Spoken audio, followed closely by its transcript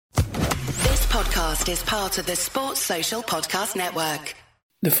podcast is part of the Sports Social Podcast Network.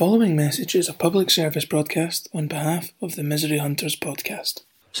 The following message is a public service broadcast on behalf of the Misery Hunters podcast.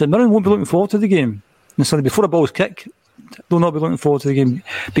 St Mirren won't be looking forward to the game. Necessarily before a ball's kick, they'll not be looking forward to the game.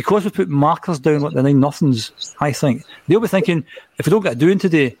 Because we put markers down like the 9-0s, I think, they'll be thinking, if we don't get a doing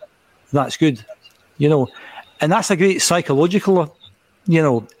today, that's good. You know, and that's a great psychological,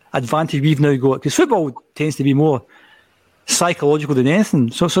 advantage we've now got. Because football tends to be more psychological than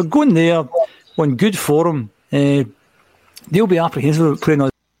anything. So going there on good form, they'll be apprehensive about playing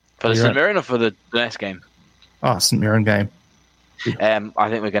us. For the St Mirren or for the next game? Oh, St Mirren game. I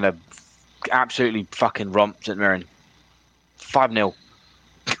think we're going to absolutely fucking romp St Mirren. 5-0.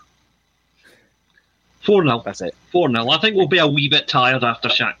 4-0. That's it. 4-0. I think we'll be a wee bit tired after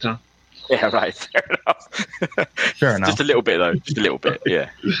Shakhtar. Yeah, right. Fair enough. Fair enough. Just a little bit, though. Just a little bit, yeah.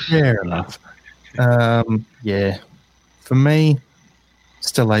 Fair enough. Yeah. For me,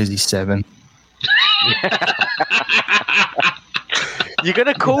 just a lazy 7. You're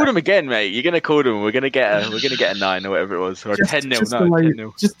gonna call them again, mate. You're gonna call them. We're gonna get a 9 or whatever it was, or a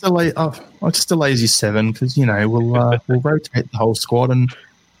 10-0. Just a lazy 7 because we'll rotate the whole squad and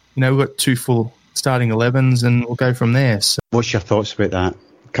we've got 2 full starting 11s and we'll go from there. So. What's your thoughts about that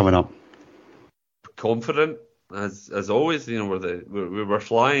coming up? Confident as always. We were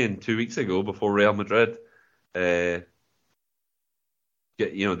flying 2 weeks ago before Real Madrid. Get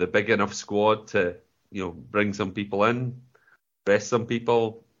the big enough squad to bring some people in. Rest some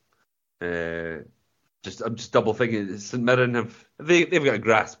people. I'm just double thinking. St Mirren they've got a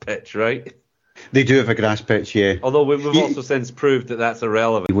grass pitch, right? They do have a grass pitch, yeah. Although we've also since proved that that's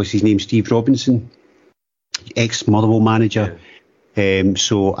irrelevant. What's his name? Steve Robinson, ex-Motherwell manager. Yeah.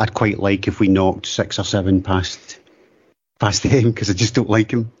 So I'd quite like if we knocked 6 or 7 past him because I just don't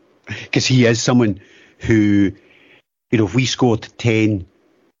like him. Because he is someone who, if we scored 10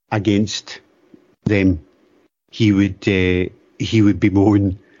 against them, he would be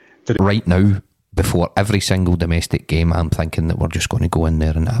moaning. Right now, before every single domestic game, I'm thinking that we're just going to go in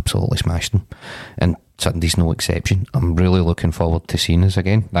there and absolutely smash them. And Sunday's no exception. I'm really looking forward to seeing us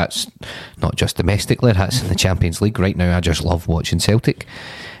again. That's not just domestically, that's in the Champions League. Right now, I just love watching Celtic.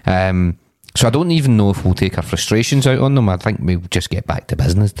 So I don't even know if we'll take our frustrations out on them. I think we'll just get back to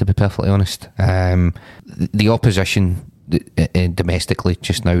business, to be perfectly honest. The opposition domestically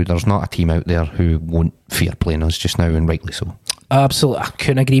just now, there's not a team out there who won't fear playing us just now, and rightly so. Absolutely, I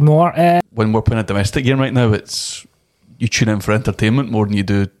couldn't agree more. When we're playing a domestic game right now, it's you tune in for entertainment more than you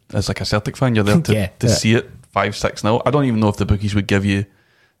do as like a Celtic fan. You're there to see it 5-6-0. I don't even know if the bookies would give you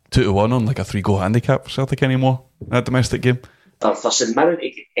 2-1 on like a 3-goal handicap for Celtic anymore in a domestic game. For St Mirren to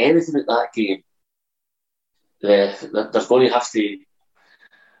get anything at that game, they're going to have to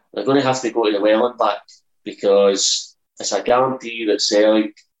go to the well and back, because it's a guarantee that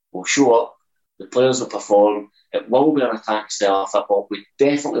Celtic will show up, the players will perform, it will be an attack style of football. We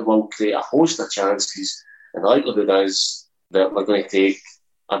definitely will create a host of chances, and the likelihood is that we're going to take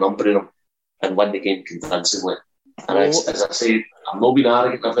a number of them and win the game convincingly. And as I say, I'm not being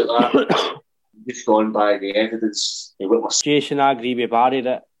arrogant about that. I'm just going by the evidence. Jason, I agree with Barry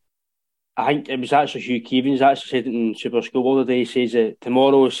that I think it was actually Hugh Keevins actually said it in Super School the other day. He says that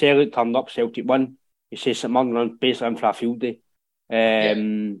tomorrow Celtic turned up, Celtic won. He says St Mirren are basically in for a field day.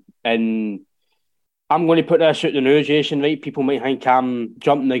 And I'm going to put this out the news, Jason, right? People might think I'm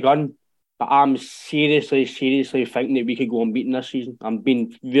jumping the gun, but I'm seriously thinking that we could go unbeaten this season. I'm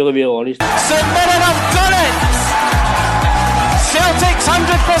being really, really honest. St Mirren have done it! Celtic's 100%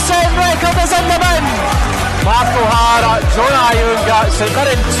 record is in the bin! Mark O'Hara, Jonah Ayunga, St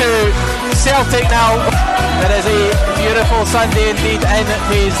Mirren 2, Celtic now. It is a beautiful Sunday indeed in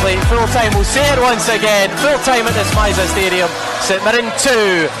Paisley. Full time, we'll say it once again. Full time at this Miza Stadium. St Mirren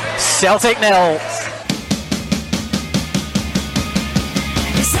 2, Celtic 0.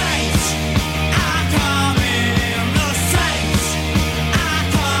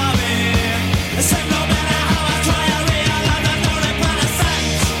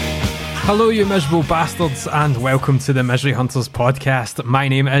 Hello, you miserable bastards, and welcome to the Misery Hunters podcast. My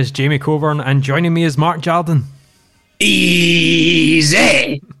name is Jamie Coburn, and joining me is Mark Jardine.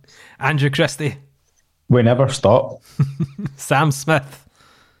 Easy! Andrew Christie. We never stop. Sam Smith.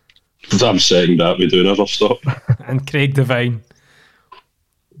 I'm saying that we do never stop. And Craig Devine.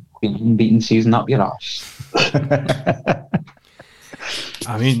 Beaten season up your arse.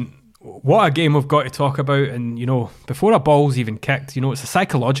 I mean, what a game we've got to talk about, and before a ball's even kicked, it's a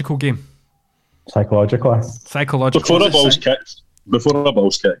psychological game. Psychological. Before a ball's kicked,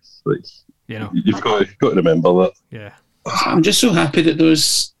 you've got to remember that. Yeah. I'm just so happy that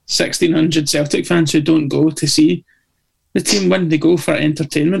those 1,600 Celtic fans who don't go to see the team win, they go for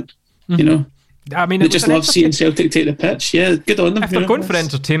entertainment. I mean, they just love seeing Celtic take the pitch. Yeah, good on them. If they're going for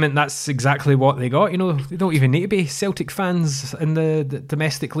entertainment, that's exactly what they got. You know, they don't even need to be Celtic fans in the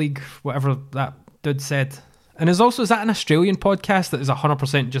domestic league, whatever that dude said. And is that an Australian podcast that is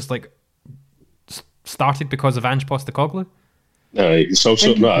 100% just like started because of Ange Postecoglou? It's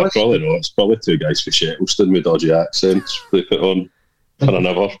also probably not. It's probably two guys for Shettleston with dodgy accents they put on for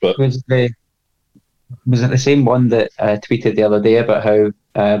another. But was it the same one that tweeted the other day about how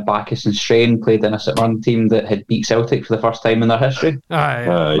Bacchus and Strain played in a St Mirren team that had beat Celtic for the first time in their history?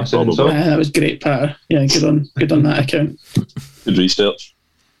 That was great, Pat. Yeah, good on that account. Good research.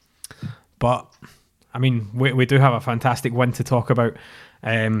 But I mean, we do have a fantastic win to talk about.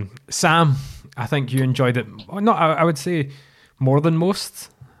 Sam, I think you enjoyed it. I would say more than most.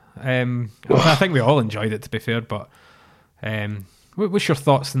 I think we all enjoyed it, to be fair. But what's your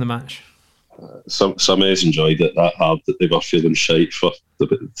thoughts on the match? Some has enjoyed it that hard that they were feeling shite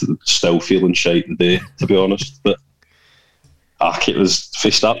still feeling shite today, to be honest. But it was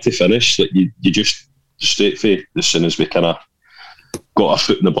from start to finish. Like you just straight for as soon as we kind of got our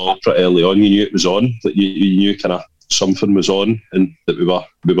foot in the ball pretty early on, you knew it was on. That you knew kind of something was on, and that we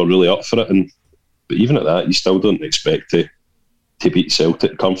were really up for it. But even at that, you still don't expect to beat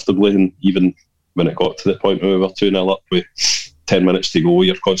Celtic comfortably. And even when it got to the point where we were 2-0 up with 10 minutes to go,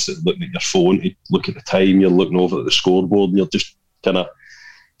 you're constantly looking at your phone to look at the time, you're looking over at the scoreboard, and you're just kind of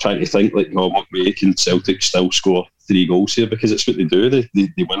trying to think, like, what way can Celtic still score 3 goals here? Because it's what they do. They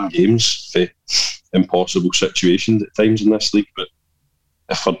win games for impossible situations at times in this league. But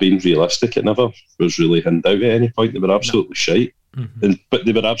if we're being realistic, it never was really hind out at any point. They were absolutely shite. Mm-hmm. But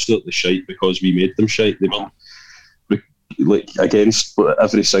they were absolutely shite because we made them shite. They weren't like against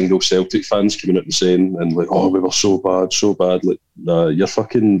every single Celtic fans coming out and saying, and like, oh, we were so bad. Like, nah, your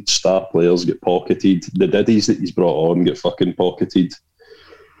fucking star players get pocketed. The diddies that he's brought on get fucking pocketed.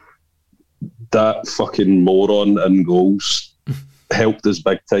 That fucking moron in goals helped us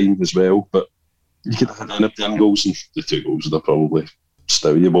big time as well. But you could have had any goals, and the 2 goals would have probably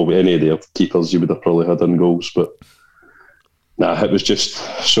still, any of their keepers you would have probably had in goals. But it was just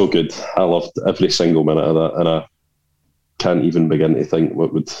so good. I loved every single minute of that, and I can't even begin to think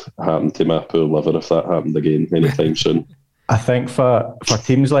what would happen to my poor liver if that happened again anytime soon. I think for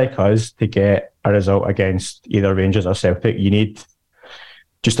teams like us to get a result against either Rangers or Celtic, you need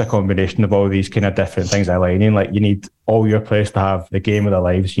just a combination of all these kind of different things aligning. Like, you need all your players to have the game of their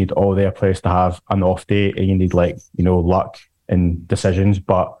lives, you need all their players to have an off day, and you need luck and decisions.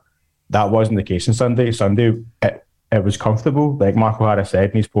 But that wasn't the case on Sunday. Sunday, it was comfortable. Like Mark O'Hara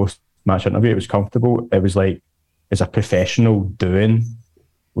said in his post-match interview, it was comfortable. It was like, as a professional doing,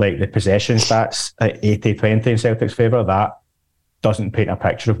 like the possession stats at 80-20 in Celtic's favour, that doesn't paint a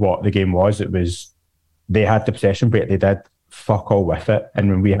picture of what the game was. It was, they had the possession, but they did fuck all with it. And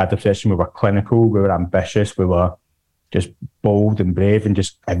when we had the possession, we were clinical, we were ambitious, we were just bold and brave and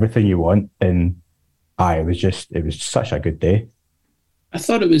just everything you want. And it was such a good day. I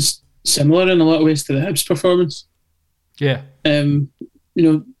thought it was similar in a lot of ways to the Hibs performance. Yeah.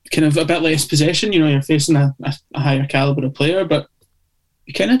 Kind of a bit less possession, you're facing a higher calibre of player, but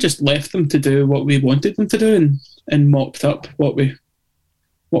we kind of just left them to do what we wanted them to do and mopped up what we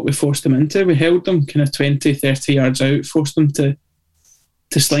forced them into. We held them kind of 20, 30 yards out, forced them to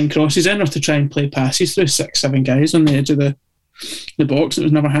sling crosses in or to try and play passes through 6-7 guys on the edge of the box. It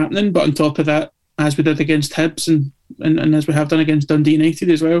was never happening. But on top of that, as we did against Hibs and as we have done against Dundee United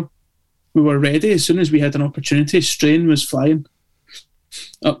as well, we were ready. As soon as we had an opportunity, Strain was flying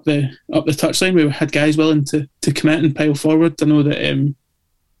up the touchline. We had guys willing to commit and pile forward. I know that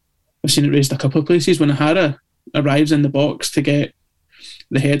I've seen it raised a couple of places. When O'Hara arrives in the box to get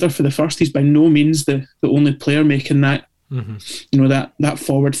the header for the first, he's by no means the only player making that that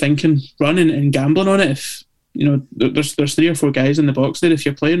forward thinking run and gambling on it. If there's 3 or 4 guys in the box there, if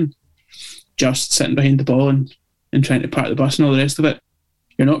you're playing just sitting behind the ball and trying to park the bus and all the rest of it,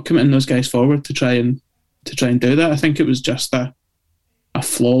 you're not committing those guys forward to try and do that. I think it was just a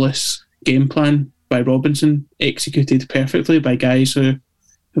flawless game plan by Robinson, executed perfectly by guys who have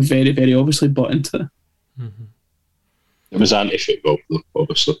very, very obviously bought into it. Mm-hmm. It was anti-football,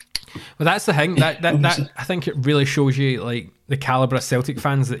 obviously. Well, that's the thing. That I think it really shows you like the calibre of Celtic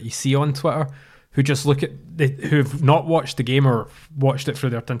fans that you see on Twitter, who just look at who've not watched the game or watched it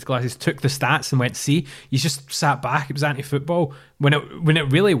through their tinted glasses, took the stats and went, see, you just sat back, it was anti-football, when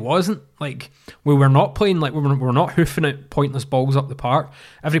it really wasn't. Like, we were not playing, like we were not hoofing out pointless balls up the park.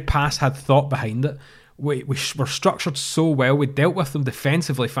 Every pass had thought behind it. We were structured so well, we dealt with them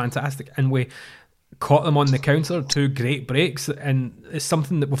defensively fantastic, and we caught them on the counter, 2 great breaks, and it's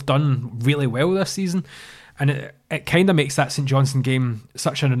something that we've done really well this season. And it kind of makes that St Johnstone game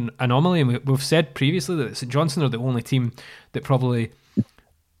such an anomaly. And we've said previously that St Johnstone are the only team that probably,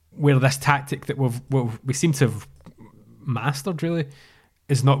 where this tactic that we seem to have mastered really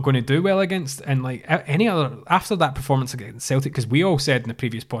is not going to do well against. And like any other, after that performance against Celtic, because we all said in the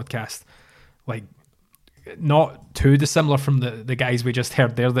previous podcast, like not too dissimilar from the guys we just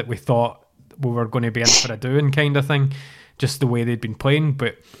heard there, that we thought we were going to be in for a doing kind of thing, just the way they'd been playing.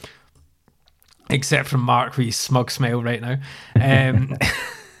 But except from Mark with his smug smile right now.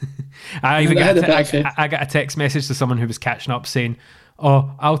 I got a text message to someone who was catching up saying,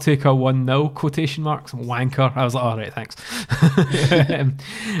 "Oh, I'll take a 1-0 quotation marks, wanker." I was like, "All right, thanks."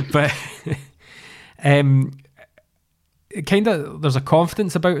 But it kind of, there's a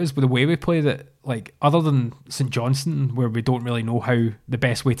confidence about us with the way we play that, like, other than St Johnstone, where we don't really know how the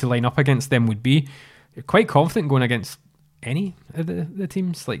best way to line up against them would be, you're quite confident going against any of the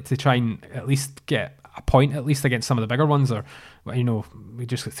teams, like to try and at least get a point at least against some of the bigger ones, or we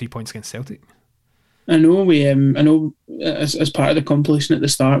just got 3 points against Celtic. I know as part of the compilation at the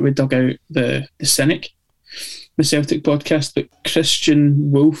start we dug out the Cynic, the Celtic podcast, but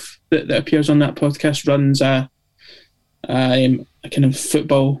Christian Wolf that appears on that podcast runs a kind of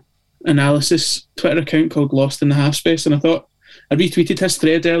football analysis Twitter account called Lost in the Half Space, and I thought I retweeted his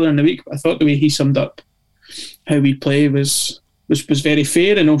thread earlier in the week, but I thought the way he summed up how we play was very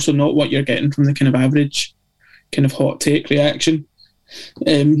fair, and also not what you're getting from the kind of average kind of hot take reaction.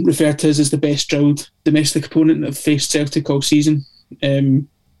 Referred to us as the best drilled domestic opponent that have faced Celtic all season.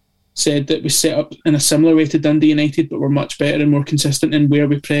 Said that we set up in a similar way to Dundee United, but we're much better and more consistent in where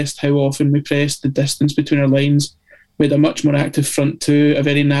we pressed, how often we pressed, the distance between our lines. We had a much more active front two, a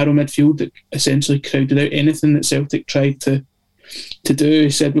very narrow midfield that essentially crowded out anything that Celtic tried to do. He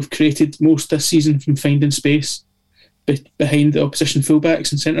said we've created most this season from finding space behind the opposition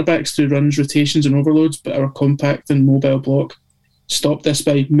fullbacks and centre-backs through runs, rotations and overloads, but our compact and mobile block stopped this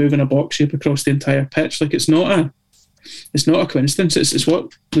by moving a box shape across the entire pitch. Like, it's not a coincidence. It's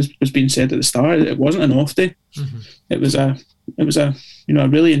what was being said at the start. It wasn't an off day. Mm-hmm. It was a a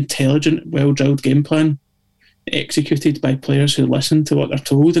really intelligent, well-drilled game plan executed by players who listen to what they're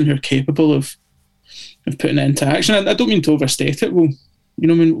told and who are capable of putting it into action. I don't mean to overstate it.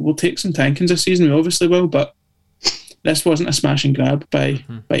 We'll take some tankings this season. We obviously will, but this wasn't a smash and grab by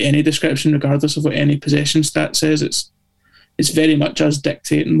any description, regardless of what any possession stat says. It's very much us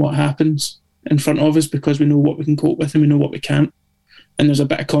dictating what happens in front of us, because we know what we can cope with and we know what we can't. And there's a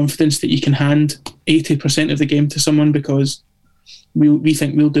bit of confidence that you can hand 80% of the game to someone, because we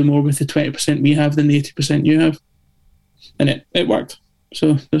think we'll do more with the 20% we have than the 80% you have. And it worked.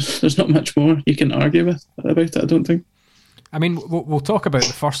 So there's not much more you can argue with about it, I don't think. I mean, we'll talk about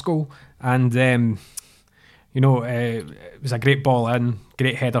the first goal, and it was a great ball in,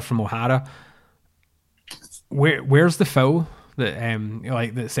 great header from O'Hara. Where's the foul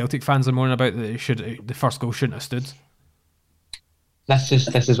that the Celtic fans are moaning about, that the first goal shouldn't have stood? This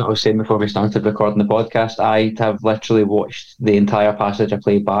is what I was saying before we started recording the podcast. I have literally watched the entire passage of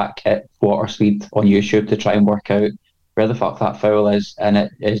play back at water speed on YouTube to try and work out where the fuck that foul is, and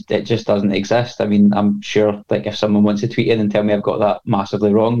it just doesn't exist. I mean, I'm sure, like, if someone wants to tweet in and tell me I've got that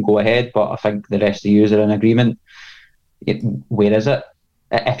massively wrong, go ahead, but I think the rest of you are in agreement. Where is it?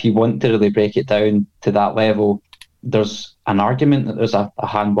 If you want to really break it down to that level, there's an argument that there's a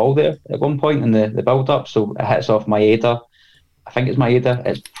handball there at one point in the build-up, so it hits off Maeda. I think it's Maeda.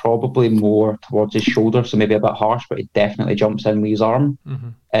 It's probably more towards his shoulder, so maybe a bit harsh, but it definitely jumps in with his arm. Mm-hmm.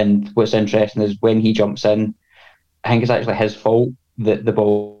 And what's interesting is when he jumps in, I think it's actually his fault that the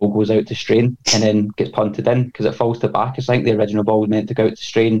ball goes out to Strain and then gets punted in, because it falls to Bacchus. I think the original ball was meant to go out to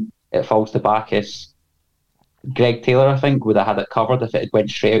Strain. It falls to Bacchus. Greg Taylor, I think, would have had it covered if it had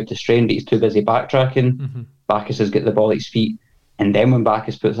went straight out to Strain, but he's too busy backtracking. Mm-hmm. Bacchus has got the ball at his feet, and then when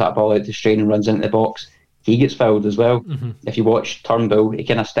Bacchus puts that ball out to Strain and runs into the box, he gets fouled as well. Mm-hmm. If you watch Turnbull, he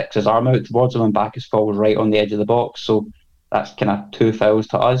kind of sticks his arm out towards him and Bacchus falls right on the edge of the box. So that's kind of 2 fouls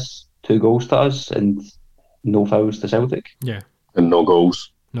to us, 2 goals to us, and no fouls to Celtic. Yeah. And no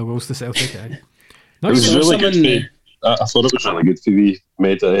goals. No goals to Celtic, eh? It was really good. I thought it was really good for me.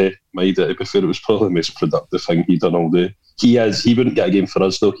 Maeda, to be fair, it was probably the most productive thing he'd done all day. He wouldn't get a game for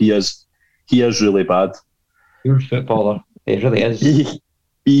us though. He is really bad. You're a footballer. He really is.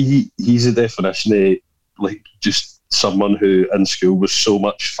 He's the definition of, like, just someone who in school was so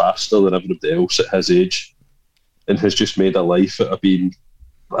much faster than everybody else at his age, and has just made a life out of being.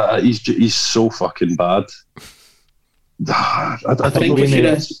 He's so fucking bad. I think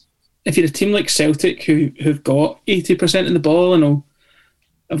if you're a team like Celtic who've got 80% of the ball and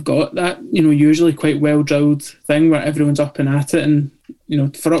have got that, usually quite well drilled thing where everyone's up and at it, and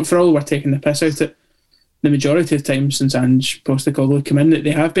for all we're taking the piss out it, the majority of times since Ange Postecoglou came in, that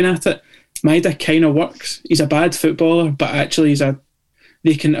they have been at it. Maeda kind of works. He's a bad footballer, but actually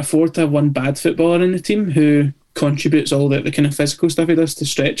they can afford to have one bad footballer in the team who contributes all the kind of physical stuff he does to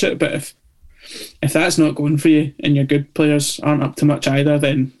stretch it. But if that's not going for you and your good players aren't up to much either,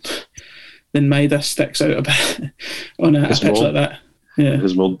 then Maeda sticks out a bit on a pitch like that. Yeah.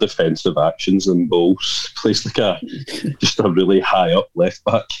 His more defensive actions than goals. Plays like just a really high up left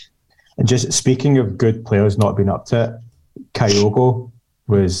back. And just speaking of good players not being up to it, Kyogo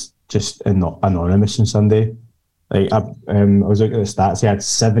was just anonymous on Sunday. Like I was looking at the stats, he had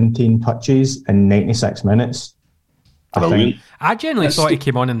 17 touches in 96 minutes. I generally thought he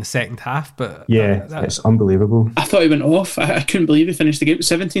came on in the second half, but it's unbelievable. I thought he went off. I couldn't believe he finished the game.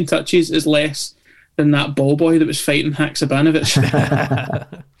 17 touches is less than that ball boy that was fighting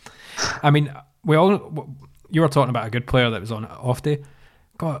Haksabanovic. I mean, you were talking about a good player that was on an off day.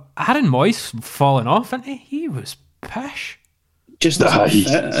 God, Aaron Moyes falling off, isn't he? He was pish. Just doesn't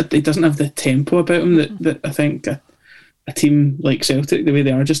fit. He doesn't have the tempo about him that I think a team like Celtic, the way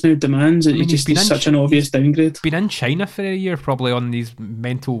they are just now, demands. I mean, he's such an obvious downgrade. Been in China for a year, probably on these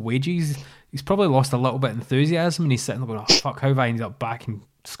mental wages. He's probably lost a little bit of enthusiasm, and he's sitting there going, "Oh fuck, how have I ended up back in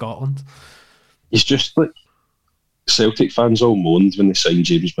Scotland?" He's just like Celtic fans all moaned when they signed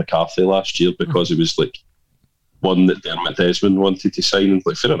James McCarthy last year because he was like one that Dermot Desmond wanted to sign, and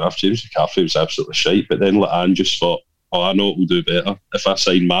like fair enough, James McCarthy was absolutely shite. But then Anne just thought, "Oh, I know what we'll do better if I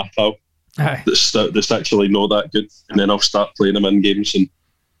sign Marthal. That's actually not that good, and then I'll start playing him in games." And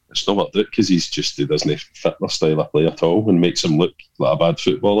it's not worth it because he doesn't fit their style of play at all, and makes him look like a bad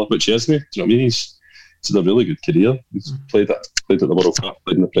footballer, which he isn't. Do you know what I mean? He's had a really good career. He's played at the World Cup,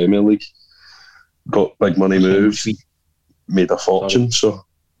 played in the Premier League, got big money moves, made a fortune. So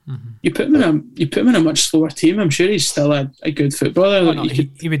you put him in a much slower team. I'm sure he's still a good footballer.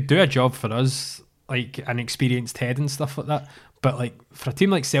 He would do a job for us, like an experienced head and stuff like that. But like for a team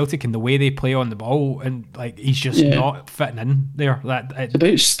like Celtic and the way they play on the ball, and like he's just not fitting in there. It's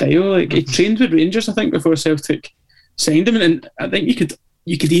about style. Like he trained with Rangers, I think, before Celtic signed him, and I think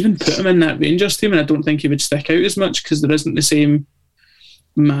you could even put him in that Rangers team, and I don't think he would stick out as much because there isn't the same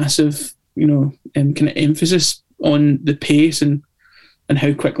massive, kind of emphasis on the pace and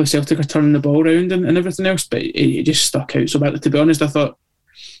how quickly Celtic are turning the ball around and everything else. But he just stuck out so badly. To be honest, I thought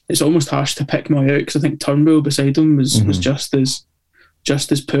it's almost harsh to pick Moy out because I think Turnbull beside him was just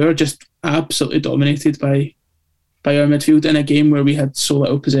as poor, just absolutely dominated by our midfield in a game where we had so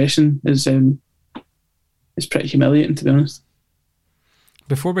little possession. Is pretty humiliating, to be honest.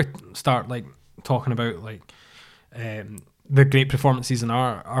 Before we start talking about the great performances in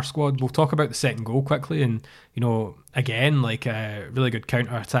our squad, we'll talk about the second goal quickly. And again, a really good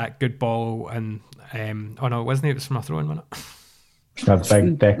counter attack, good ball, and wasn't it? It was from a throw-in, wasn't it? A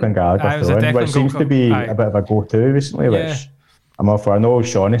big Declan Gallagher throw-in, which seems to be a bit of a go-to recently, which I'm all for. I know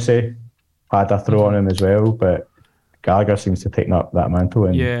Shaughnessy had a throw on him as well, but Gallagher seems to have taken up that mantle.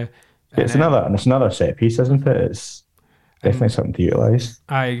 And it's another set piece, isn't it? It's definitely something to utilise.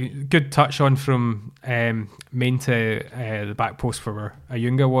 Good touch on from main to the back post for where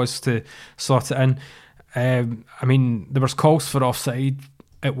Ayunga was to slot it in. I mean, there was calls for offside.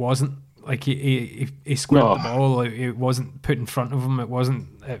 It wasn't. Like he squared the ball. It wasn't put in front of him. It wasn't.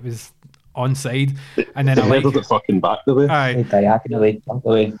 It was onside. And then I it fucking back the way. Diagonally, back the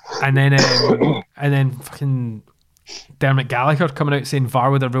way. And then fucking Dermot Gallagher coming out saying VAR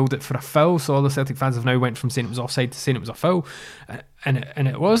would have ruled it for a foul. So all the Celtic fans have now went from saying it was offside to saying it was a foul, and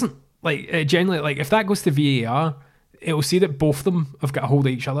it wasn't. Generally, if that goes to VAR, it will see that both of them have got a hold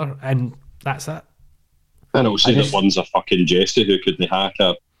of each other, and that's it. And it will see that one's a fucking Jesse who couldn't hack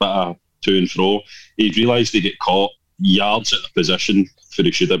a bit of to and fro. He'd realised he'd get caught yards at the position where he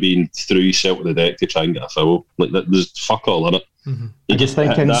should have been through his set with the deck to try and get a foul. There's fuck all in it. Mm-hmm. I just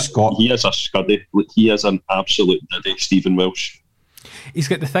think in Scotland, he is a scuddy. He is an absolute diddy, Stephen Welsh. He's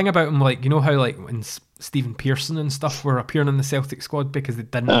got the thing about him, how when Stephen Pearson and stuff were appearing in the Celtic squad because they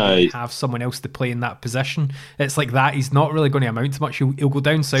didn't really have someone else to play in that position. It's like that. He's not really going to amount to much. He'll go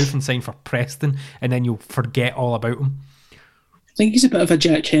down south and sign for Preston, and then you'll forget all about him. I think he's a bit of a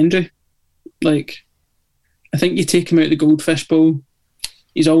Jack Hendry. I think you take him out of the Goldfish Bowl,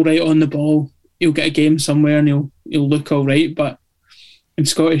 he's all right on the ball. He'll get a game somewhere and he'll look all right. But in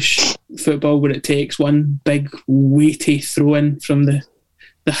Scottish football, where it takes one big weighty throw in from the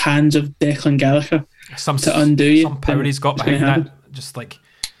hands of Declan Gallagher to undo you, some power he's got behind that, just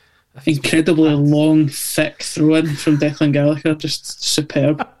incredibly long, thick throw in from Declan Gallagher, just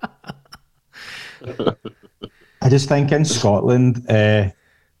superb. I just think in Scotland,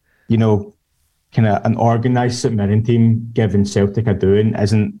 kind of an organised St Mirren team giving Celtic a doing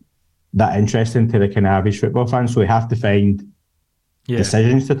isn't that interesting to the kind of average football fan. So we have to find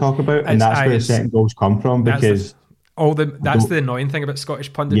decisions to talk about, and that's where the second goals come from. Because that's the annoying thing about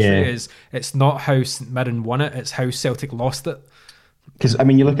Scottish punditry is it's not how St Mirren won it; it's how Celtic lost it. Because I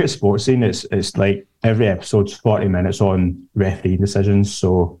mean, you look at Sports Scene, it's like every episode's 40 minutes on refereeing decisions.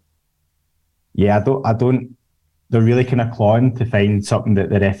 So yeah, I don't. They're really kind of clawing to find something that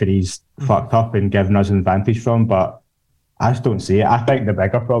the referees fucked up and giving us an advantage from, but I just don't see it. I think the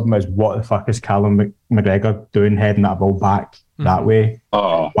bigger problem is what the fuck is Callum McGregor doing heading that ball back that way?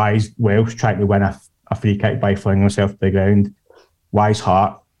 Why is Welsh trying to win a free kick by flinging himself to the ground? Why is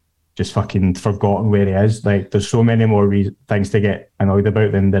Hart just fucking forgotten where he is? Like, there's so many more things to get annoyed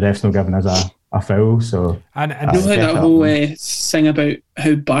about than the refs not giving us a foul. So, and you know how that whole thing about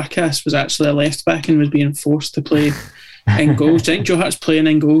how Barkas was actually a left back and was being forced to play in goals. I think Joe Hart's playing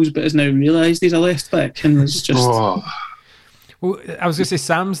in goals, but has now realised he's a left back and was just. Well, I was going to say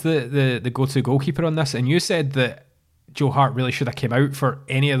Sam's the go-to goalkeeper on this, and you said that Joe Hart really should have came out for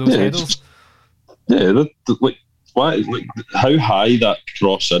any of those headers. Yeah, why? How high that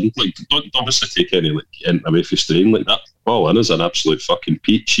cross in? Like, don't obviously take any away from Strain. Like, that ball in is an absolute fucking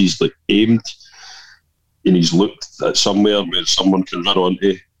peach. He's like aimed, and he's looked at somewhere where someone can run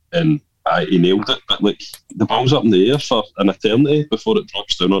onto, and he nailed it. But like, the ball's up in the air for an eternity before it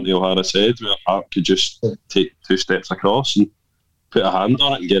drops down onto O'Hara's head, where Hart could just take 2 steps across and put a hand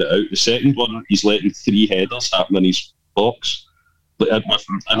on it and get it out. The second one, he's letting 3 headers happen in his box, like in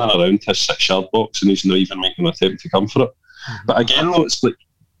and around his 6-yard box, and he's not even making an attempt to come for it. But again, though, it's like,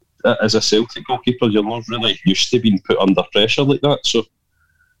 as a Celtic goalkeeper, you're not really used to being put under pressure like that. So,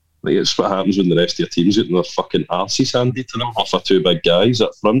 like, it's what happens when the rest of your team's getting their fucking arses handed to them off of 2 big guys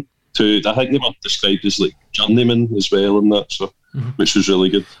up front. I think they were described as like journeymen as well, and that, so which was really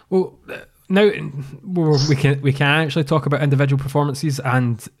good. Well, now we can actually talk about individual performances,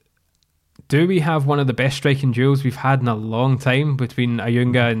 and do we have one of the best striking duels we've had in a long time between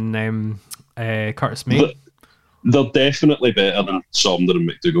Ayunga and Curtis May? They're definitely better than Somner and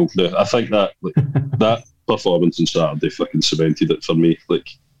McDougall. Now, I think that that performance on Saturday fucking cemented it for me. Like,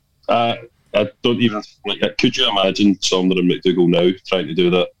 I don't even could you imagine Somner and McDougall now trying to do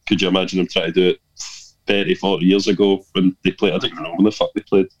that? Could you imagine them trying to do it 30, 40 years ago when they played? I don't even know when the fuck they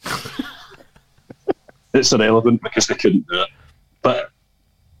played. It's irrelevant because they couldn't do it. But,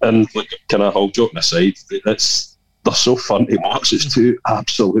 and like, kind of whole joking aside, they're so fun to watch. It's 2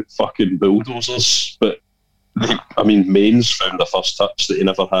 absolute fucking bulldozers. But Main's found a first touch that he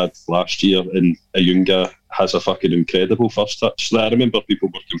never had last year, and Ayunga has a fucking incredible first touch. I remember people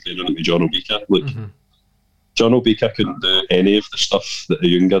were comparing him to John Obika. Like, John Obika couldn't do any of the stuff that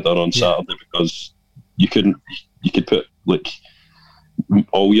Ayunga done on Saturday because you could put like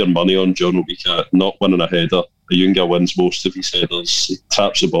all your money on John Obika not winning a header. Ayunga wins most of his headers. He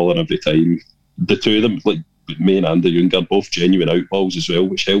taps the ball in every time. The 2 of them, like Main and Ayunga, are both genuine outballs as well,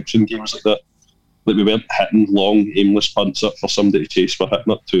 which helps in games like that. Like, we weren't hitting long, aimless punts up for somebody to chase. We're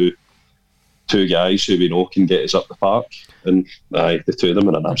hitting up to 2 guys who we know can get us up the park. And the 2 of them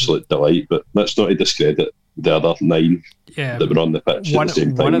are an absolute delight. But that's not to discredit the other 9 that were on the pitch at the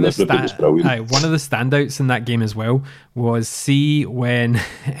same time. Everybody was brilliant. One of the standouts in that game as well was when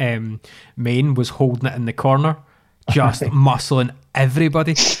Main was holding it in the corner, just muscling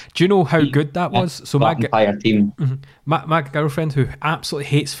everybody. Do you know how good that was? So my entire team. My girlfriend, who absolutely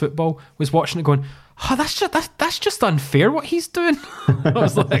hates football, was watching it going, that's just unfair what he's doing. I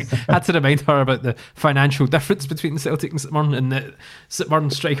was like, had to remind her about the financial difference between Celtic and St Mirren, and the St Mirren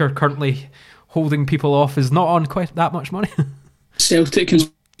striker currently holding people off is not on quite that much money. Celtic can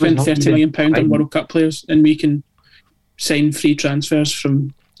spend £30 million on World Cup players, and we can sign free transfers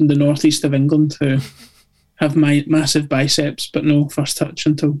from the northeast of England who have massive biceps but no first touch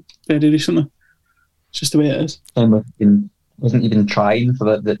until very recently. It's just the way it is. And wasn't even trying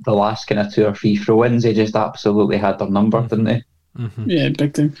for the last kind of 2 or 3 throw-ins. They just absolutely had their number, didn't they? Yeah,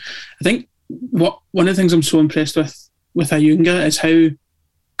 big time. I think one of the things I'm so impressed with Ayunga is how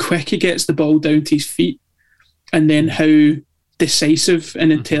quick he gets the ball down to his feet, and then how decisive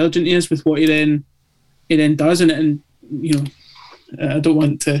and intelligent he is with what he then does. And you know, I don't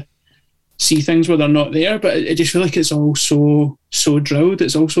want to see things where they're not there, but I just feel like it's all so drilled.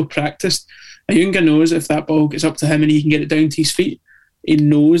 It's also practiced. Ayunga knows if that ball gets up to him and he can get it down to his feet, he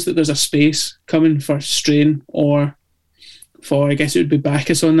knows that there's a space coming for Strain or for, I guess it would be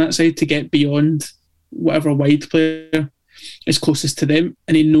Bacchus on that side, to get beyond whatever wide player is closest to them.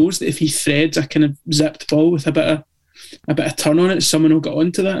 And he knows that if he threads a kind of zipped ball with a bit of turn on it, someone will get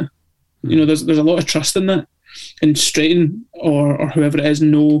onto that. You know, there's a lot of trust in that. And Straighten or whoever it is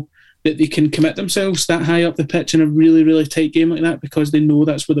know that they can commit themselves that high up the pitch in a really, really tight game like that because they know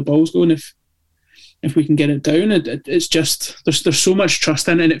that's where the ball's going. If we can get it down, it's just there's so much trust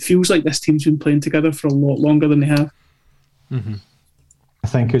in it, and it feels like this team's been playing together for a lot longer than they have. Mm-hmm. I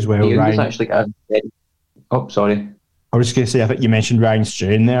think as well, Ryan. Actually sorry. I was just going to say, I think you mentioned Ryan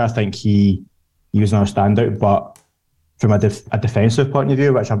Strain there. I think he was not a standout, but from a defensive point of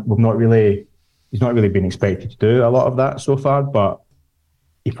view, which he's not really been expected to do a lot of that so far, but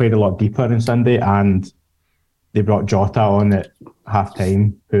he played a lot deeper on Sunday, and they brought Jota on at half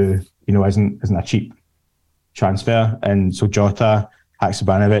time, who isn't a cheap transfer, and so Jota,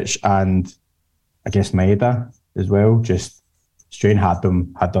 Haksabanovic, and I guess Maeda as well. Just Strain had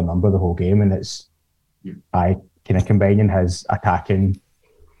their number the whole game, and it's kind of combining his attacking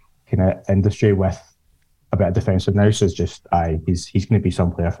kind of industry with a bit of defensive now. So it's just he's going to be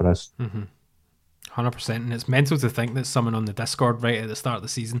some player for us. 100%, and it's mental to think that someone on the Discord right at the start of the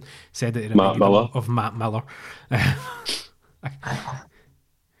season said that it Matt Miller. of Matt Miller.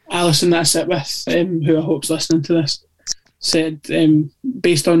 Alison that I sit with, who I hope's listening to this, said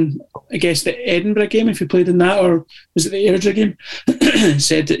based on, I guess, the Edinburgh game, if he played in that, or was it the Airdrie game,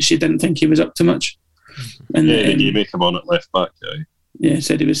 said that she didn't think he was up to much. And you make him on at left back, yeah,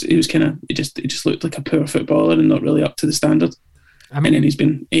 said he was kind of he just looked like a poor footballer and not really up to the standard. I mean, and then he's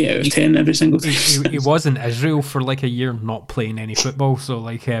been 8 out of 10 every single time. He was in Israel for like a year, not playing any football. So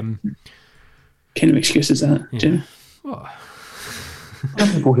like, kind of excuse is that, Jimmy?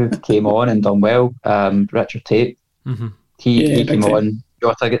 People who came on and done well. Richard Tate, he came on.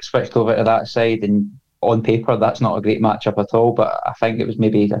 Jota gets switched over to that side, and on paper that's not a great matchup at all. But I think it was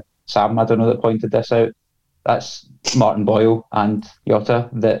maybe Sam, I don't know, that pointed this out. That's Martin Boyle and Jota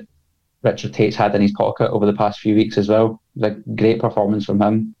that Richard Tate's had in his pocket over the past few weeks as well. Like, great performance from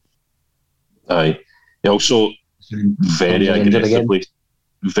him. Aye. He also very aggressively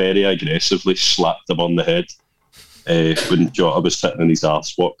slapped him on the head when Jota was sitting in his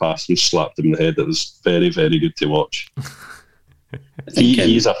arse, walked past and slapped him in the head. It was very, very good to watch.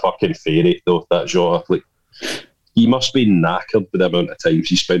 He's a fucking fairy though, that Jota. Like, he must be knackered with the amount of times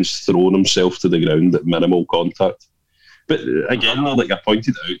he spends throwing himself to the ground at minimal contact. But again, like I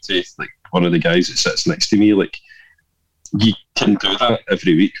pointed out to like one of the guys that sits next to me, like, you can do that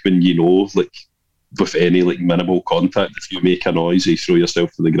every week when you know, like, with any like minimal contact, if you make a noise, you throw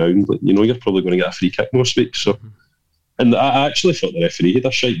yourself to the ground, like, you know, you're probably going to get a free kick most weeks. So, and I actually thought the referee had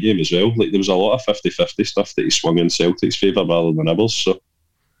a shite game as well. Like, there was a lot of 50-50 stuff that he swung in Celtic's favour rather than others. So,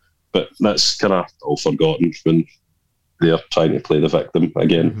 but that's kind of all forgotten when they're trying to play the victim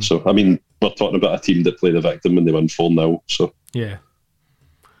again. So, I mean, we're talking about a team that play the victim when they win 4-0. So, yeah,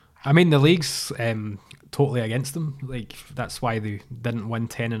 I mean, the league's totally against them. Like, that's why they didn't win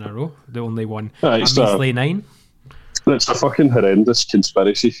 10 in a row. They only won a measly 9. It's a fucking horrendous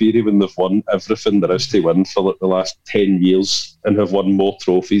conspiracy theory when they've won everything there is to win for like the last 10 years and have won more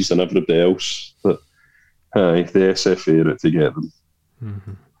trophies than everybody else. But the SFA are out to get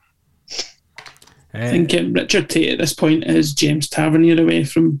them. I think Richard Tate at this point is James Tavernier away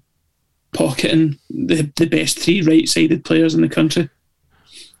from pocketing the best 3 right-sided players in the country.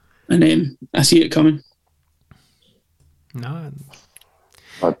 And I see it coming. No.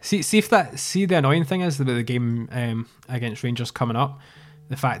 See the annoying thing is about the game against Rangers coming up,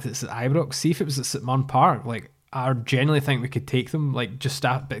 the fact that it's at Ibrox. See if it was at St Mirren Park, like, I genuinely think we could take them, like, just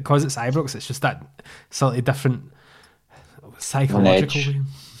that, but because it's Ibrox, it's just that slightly different psychological game.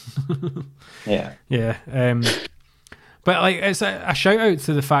 Yeah. But like, it's a shout out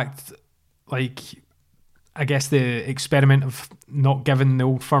to the fact, like, I guess the experiment of not giving the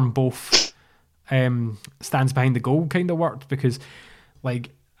Old Firm both stands behind the goal kind of worked, because,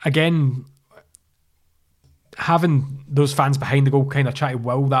 like, again, having those fans behind the goal kind of try to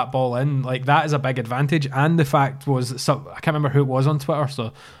will that ball in, like, that is a big advantage. And the fact was, I can't remember who it was on Twitter,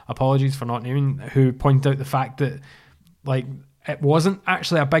 so apologies for not naming, who pointed out the fact that, like, it wasn't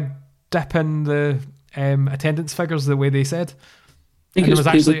actually a big dip in the attendance figures the way they said. I think and there was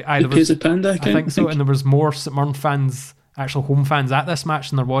actually I think so, and there was more St Mirren fans, actual home fans, at this match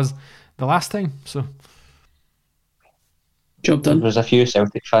than there was the last time. So, job done. There was a few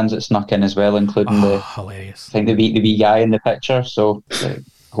Celtic fans that snuck in as well, including hilarious. I think the wee guy in the picture. So,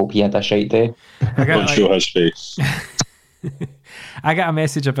 hope he had a shite day. Don't show his face. I got a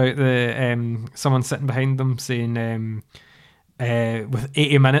message about the someone sitting behind them saying, with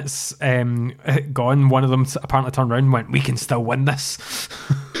 80 minutes gone, one of them apparently turned around and went, "We can still win this."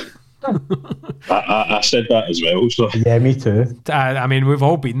 I said that as well. So. Yeah, me too. I mean, we've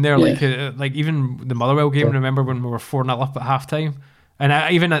all been there. Like even the Motherwell game. Remember when we were 4-0 up at half time,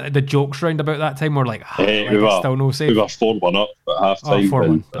 And even the jokes round about that time were like, we were still no save. We were 4-1 up at half time.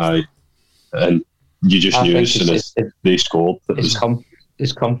 4-1. And you just I knew think as soon as they scored.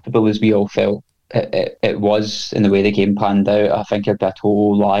 As comfortable as we all felt it was in the way the game panned out, I think I'd be a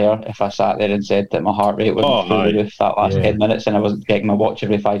total liar if I sat there and said that my heart rate wasn't through the roof that last 10 minutes and I wasn't getting my watch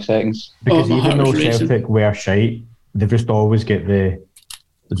every 5 seconds. Because even though Celtic were shite, they've just always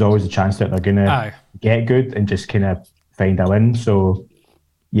there's always a chance that they're going to get good and just kind of find a win. So,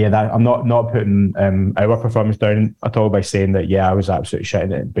 yeah, I'm not putting our performance down at all by saying that, I was absolutely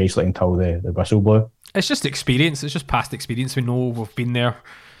shitting it basically until the whistle blew. It's just experience. It's just past experience. We know we've been there.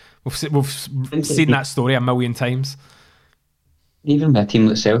 We've seen that story a million times. Even with a team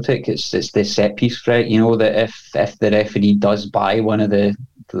like Celtic, it's the set piece threat. You know that if the referee does buy one of the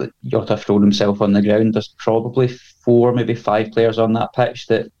Jota thrown himself on the ground, there's probably 4, maybe 5 players on that pitch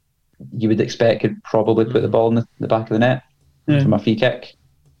that you would expect could probably put the ball in the back of the net from a free kick.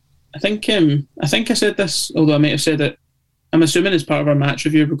 I think I said this, although I might have said it. I'm assuming as part of our match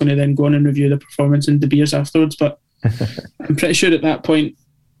review, we're going to then go on and review the performance in De Beers afterwards. But I'm pretty sure at that point,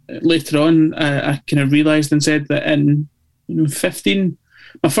 later on, I kind of realised and said that in 15,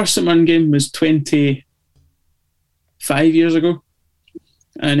 my first St Mirren game was 25 years ago.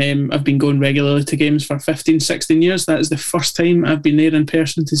 And I've been going regularly to games for 15, 16 years. That is the first time I've been there in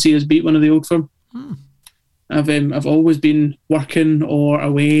person to see us beat one of the Old Firm. I've always been working or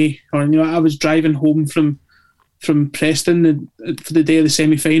away, or I was driving home from Preston for the day of the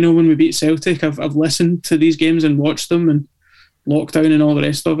semi-final when we beat Celtic. I've listened to these games and watched them and lockdown and all the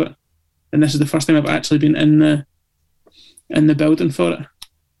rest of it. And this is the first time I've actually been in the building for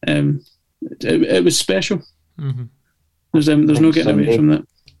it. It was special. Mm-hmm. There's no getting away from that.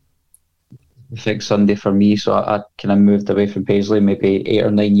 Fixed Sunday for me, so I kind of moved away from Paisley maybe 8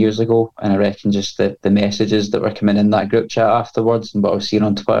 or 9 years ago, and I reckon just the messages that were coming in that group chat afterwards and what I was seeing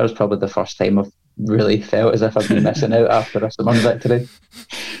on Twitter is probably the first time I've really felt as if I've been missing out after a St Mirren victory.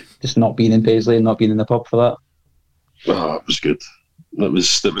 Just not being in Paisley and not being in the pub for that. Oh, it was good. It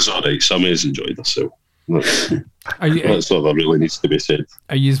was all right. Sammy's enjoyed herself. That's all that really needs to be said.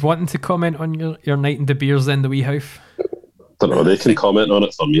 Are you wanting to comment on your night in De Beers then, the wee house? I don't know, they can comment on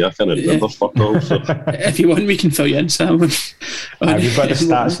it for me. I can't remember fuck all. So. If you want, we can fill you in, Sam. We've got the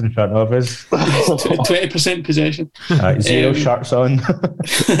stats in front of us. 20% possession. 0 shirts on.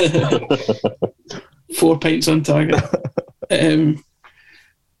 4 pints on target. No,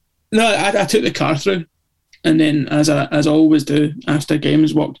 I took the car through, and then as I always do after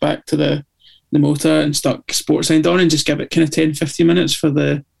games, walked back to the motor and stuck Sportsline on and just give it kind of 10-15 minutes for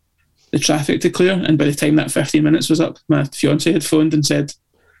the traffic to clear. And by the time that 15 minutes was up, my fiance had phoned and said,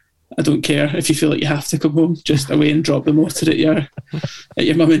 I don't care if you feel like you have to come home, just away and drop the motor at your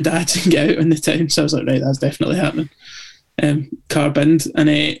mum and dad's and get out in the town. So I was like, right, that's definitely happening. Car binned, and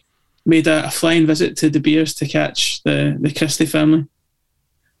I made a flying visit to De Beers to catch the Christie family.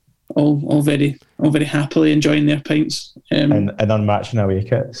 All very happily enjoying their pints. And unmatched away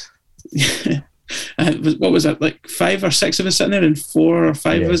kits. What was it, like 5 or 6 of us sitting there and 4 or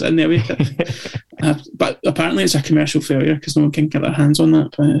 5 of us in the away kit? But apparently it's a commercial failure because no one can get their hands on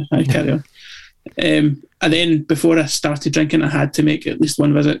that. But I carry on. And then before I started drinking, I had to make at least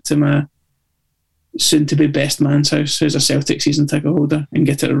one visit to my soon-to-be best man's house, who's a Celtic season ticket holder, and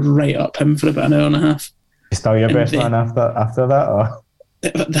get it right up him for about an hour and a half. Still your best man after that, or?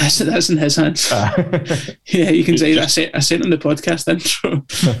 That's in his hands. Yeah, you can say that. I sent him the podcast intro.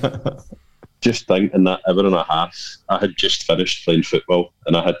 Just thinking that hour and a half, I had just finished playing football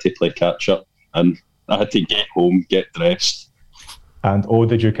and I had to play catch up, and I had to get home, get dressed. And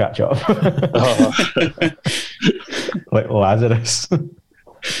did you catch up? Like Lazarus.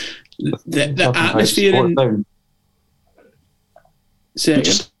 The atmosphere in...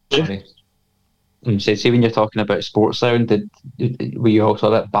 See, when you're talking about Sports Sound, were you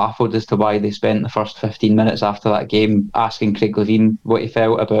also a bit baffled as to why they spent the first 15 minutes after that game asking Craig Levine what he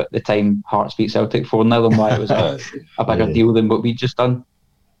felt about the time Hearts beat Celtic 4-0 and why it was a bigger deal than what we'd just done?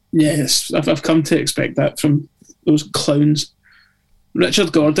 Yes, I've come to expect that from those clowns.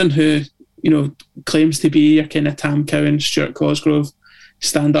 Richard Gordon, who claims to be a kind of Tam Cowan, Stuart Cosgrove,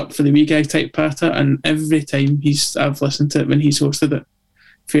 stand up for the wee guy type patter, and every time I've listened to it when he's hosted it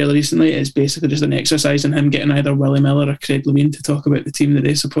fairly recently, it's basically just an exercise in him getting either Willie Miller or Craig Levine to talk about the team that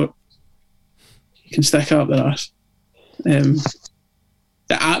they support. You can stick up their arse. The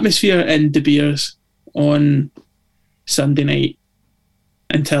atmosphere in De Beers on Sunday night,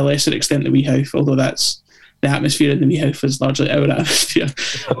 and to a lesser extent the Wee House, although that's the atmosphere in the Wee House is largely our atmosphere,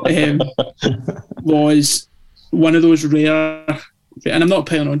 was one of those rare and I'm not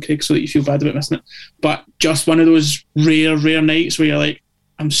piling on Craig so that you feel bad about missing it, but just one of those rare nights where you're like,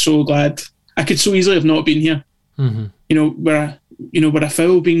 I'm so glad. I could so easily have not been here. Where a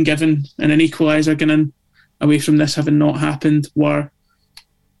foul being given and an equaliser going in away from this having not happened, were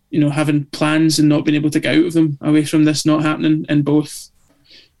having plans and not being able to get out of them away from this not happening, and both,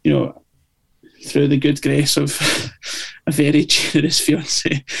 through the good grace of a very generous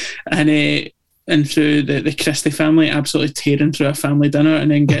fiance and through the Christie family absolutely tearing through a family dinner and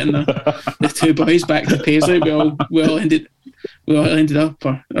then getting the two boys back to Paisley. We all ended up,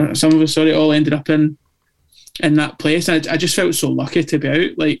 or some of us, all ended up in that place. I just felt so lucky to be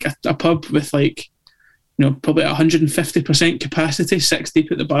out, like a pub with probably 150% capacity, 6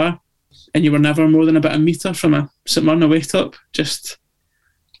 deep at the bar, and you were never more than about a metre from a St Mirren away top. Just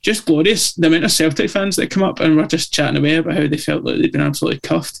glorious. The amount of Celtic fans that come up and were just chatting away about how they felt like they'd been absolutely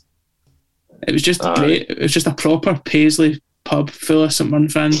cuffed. It was just great. It was just a proper Paisley pub full of St Mirren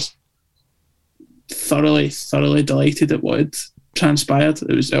fans, thoroughly delighted at what had transpired.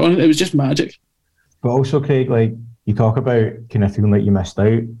 It was just magic. But also, Craig, like you talk about kind of feeling like you missed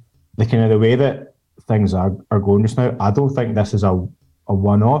out, the way that things are going just now, I don't think this is a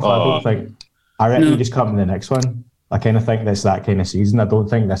one-off. I reckon you just come to the next one. I kind of think that's that kind of season. I don't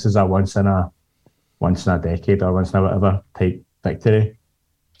think this is a once in a decade or once in a whatever type victory.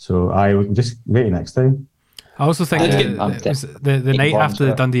 So I would just wait next time. I also think the night after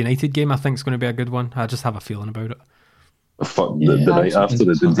the Dundee United game, I think is going to be a good one. I just have a feeling about it. The night after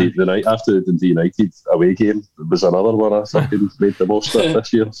the Dundee United away game was another one I fucking made the most of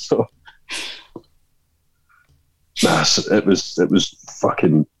this year. So it was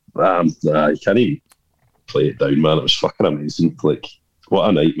fucking. I can't even play it down, man. It was fucking amazing. Like, what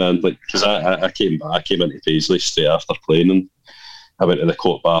a night, man. Like, because I came into Paisley straight after playing, and I went to the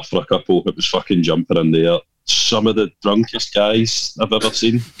Court Bar for a couple. It was fucking jumping in there. Some of the drunkest guys I've ever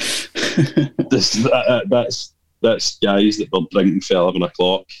seen. That's guys that were drinking for 11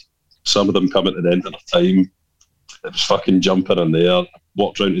 o'clock. Some of them coming to the end of their time. It was fucking jumping in there.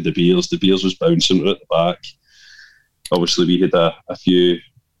 Walked round to the beers. The beers was bouncing right at the back. Obviously, we had a few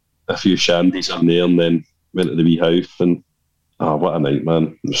shandies in there, and then went to the wee house. And what a night,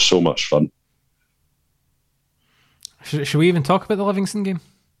 man! It was so much fun. Should we even talk about the Livingston game?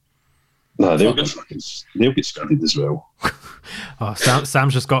 No, they'll get scudded as well.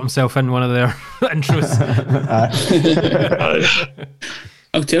 Sam's just got himself in one of their intros.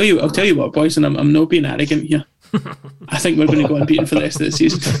 I'll tell you what, boys, and I'm not being arrogant here. I think we're going to go unbeaten for the rest of the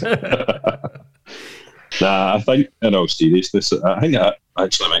season. Nah, I think, in all seriousness, I think it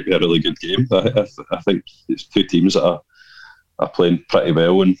actually might be a really good game. I think it's two teams that are playing pretty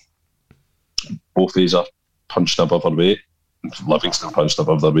well, and both of these are punched above their weight. Livingston punched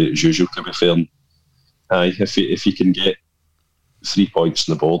above their weight as usual, to be fair. If you can get 3 points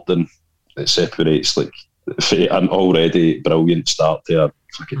on the board, then it separates like an already brilliant start to a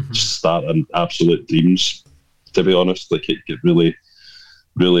fucking start in absolute dreams. To be honest, like it really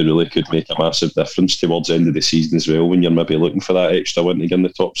could make a massive difference towards the end of the season as well. When you're maybe looking for that extra win to get in the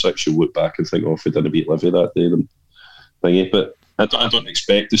top six, you'll look back and think, if we didn't beat Livy that day, then thingy. But I don't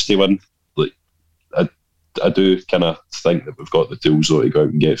expect us to win. Like I do kind of think that we've got the tools though to go out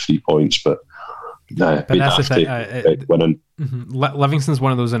and get 3 points, but that's the thing. Winning. Livingston's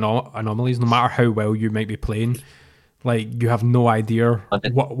one of those anomalies. No matter how well you might be playing, like you have no idea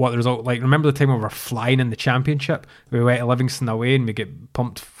what the result. Like remember the time we were flying in the championship? We went to Livingston away and we get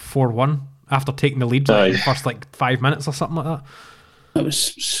pumped 4-1 after taking the lead in the first 5 minutes or something like that. That was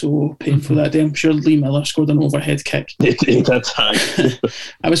so painful that day. I'm sure Lee Miller scored an overhead kick. He did. That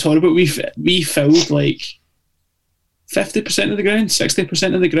was horrible. We filled 50% of the ground,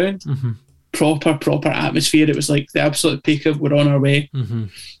 60% of the ground. Proper atmosphere. It was like the absolute peak of we're on our way,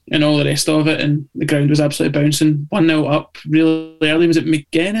 and all the rest of it, and the ground was absolutely bouncing. 1-0 up really early. Was it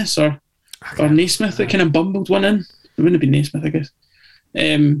McGuinness or Naismith that kind of bumbled one in? It wouldn't have been Naismith, I guess.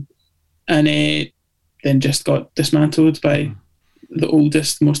 And then just got dismantled by the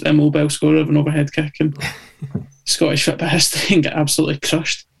oldest, most immobile scorer of an overhead kick in Scottish football history and got absolutely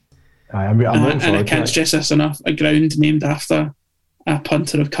crushed. And I can't stress this enough, a ground named after a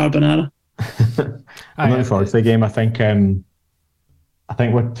punter of carbonara. I'm looking forward to the game. I think we're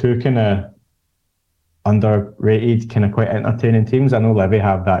two kind of underrated, kind of quite entertaining teams. I know Livy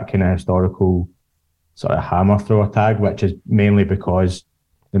have that kind of historical sort of hammer thrower tag, which is mainly because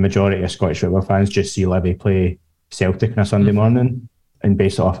the majority of Scottish football fans just see Livy play Celtic on a Sunday morning and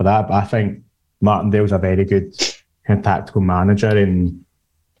base it off of that. But I think Martindale's a very good kind of tactical manager and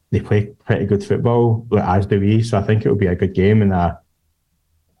they play pretty good football, as do we. So I think it will be a good game, and I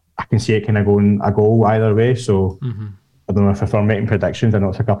can see it kind of going a goal either way. So I don't know if we're making predictions. I know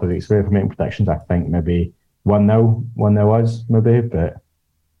it's a couple of weeks away. If we're making predictions, I think maybe 1-0 us, maybe. But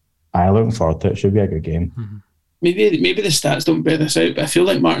I'm looking forward to it. Should be a good game. Mm-hmm. Maybe the stats don't bear this out, but I feel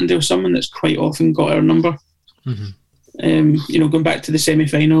like Martindale's someone that's quite often got our number. Mm-hmm. Going back to the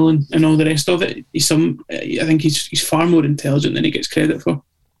semi-final and all the rest of it, I think he's far more intelligent than he gets credit for.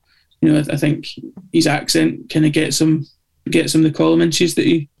 I think his accent kind of gets him the column inches that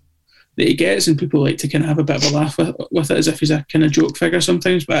he gets, and people like to kind of have a bit of a laugh with it as if he's a kind of joke figure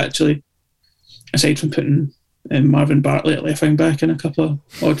sometimes. But actually, aside from putting Marvin Bartley at left wing back and a couple of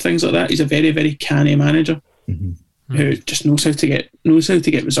odd things like that, he's a very, very canny manager who just knows how to get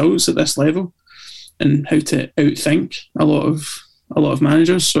results at this level and how to outthink a lot of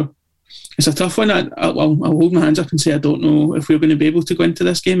managers. So it's a tough one. I'll hold my hands up and say I don't know if we're going to be able to go into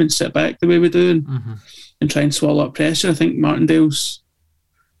this game and sit back the way we do and try and swallow up pressure. I think Martindale's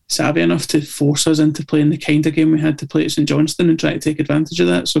savvy enough to force us into playing the kind of game we had to play at St Johnstone and try to take advantage of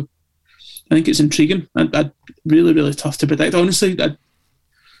that. So I think it's intriguing. I'd really, really tough to predict. Honestly, it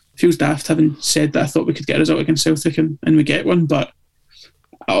feels daft having said that I thought we could get a result against Celtic and we get one, but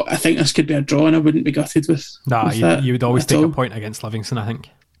I think this could be a draw and I wouldn't be gutted with that. You would always take a point against Livingston, I think.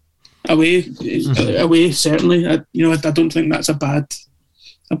 Away, certainly. I don't think that's a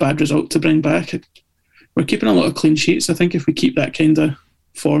bad result to bring back. We're keeping a lot of clean sheets. I think if we keep that kind of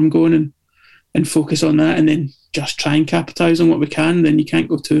form going and focus on that and then just try and capitalise on what we can, then you can't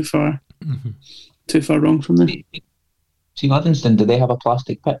go too far wrong from there. See, Livingston, do they have a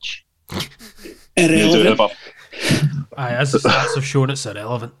plastic pitch? Irrelevant. As the stats have shown, it's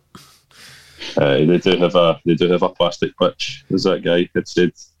irrelevant. They do have a plastic pitch, as that guy had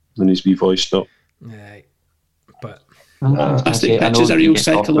said in his wee voice note. Yeah, but plastic pitches are real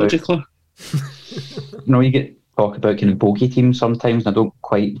psychological. You get talk about kind of bogey teams sometimes, and I don't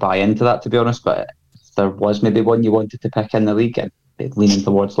quite buy into that, to be honest, but if there was maybe one you wanted to pick in the league, I'd be leaning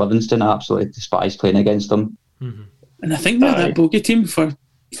towards Livingston. I absolutely despise playing against them. Mm-hmm. And I think they're that bogey team for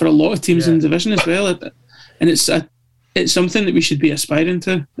a lot of teams in the division as well. And it's something that we should be aspiring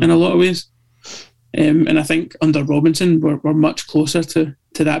to in a lot of ways. And I think under Robinson, we're much closer to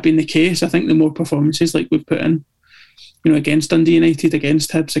that being the case. I think the more performances like we've put in, against Dundee United,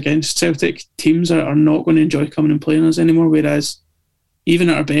 against Hibs, against Celtic, teams are not going to enjoy coming and playing us anymore. Whereas even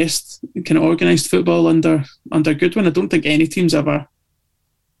at our best, kind of organised football under Goodwin, I don't think any teams ever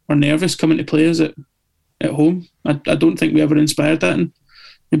were nervous coming to play us at home. I don't think we ever inspired that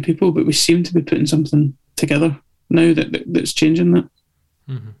in people, but we seem to be putting something together now that's changing that.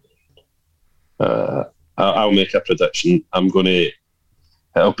 Mm-hmm. I'll make a prediction.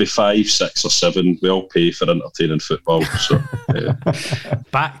 It'll be 5, 6 or 7. We all pay for entertaining football. So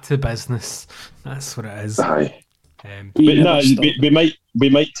back to business. That's what it is. Aye. We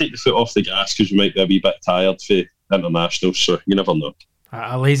might take the foot off the gas because we might be a wee bit tired for international. So you never know.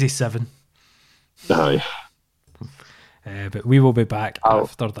 A lazy 7. Aye. But we will be back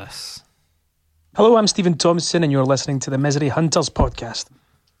after this. Hello, I'm Stephen Thompson, and you're listening to the Misery Hunters podcast.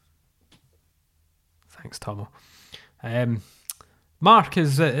 Thanks, Tomo. Mark,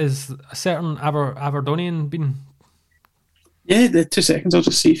 is a certain Aberdonian been? Yeah, the 2 seconds. I'll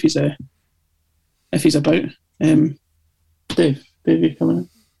just see if he's about. Dave, you coming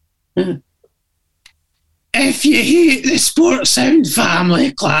in? Yeah. If you hate the Sports Sound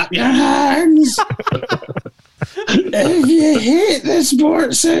family, clap your hands. If you hate the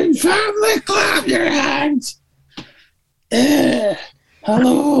Sports Sound family, clap your hands.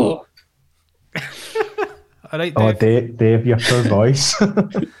 Hello. All right, Dave. Dave, your poor voice.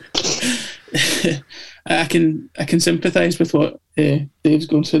 I can sympathise with what Dave's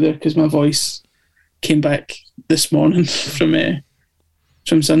going through there because my voice came back this morning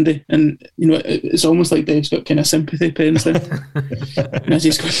from Sunday, and it's almost like Dave's got kind of sympathy pains then. And as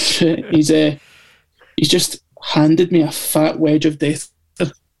he's going through it, he's just handed me a fat wedge of death,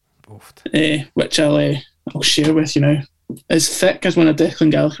 which I'll share with you now. As thick as one of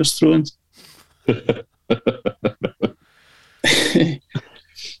Declan Gallagher's throw-ins.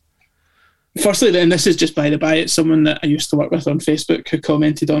 Firstly, then, this is just by the by, it's someone that I used to work with on Facebook who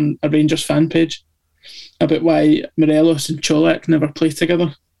commented on a Rangers fan page about why Morelos and Cholak never play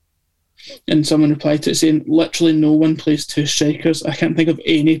together. And someone replied to it saying, literally no one plays 2 strikers. I can't think of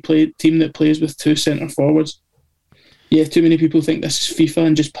any team that plays with 2 centre forwards. Yeah, too many people think this is FIFA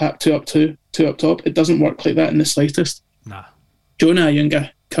and just pack 2 up top. It doesn't work like that in the slightest. Nah. Jonah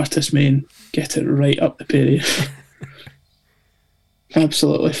Ayunga, Curtis Main, get it right up the period.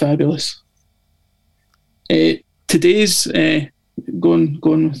 Absolutely fabulous. Today's going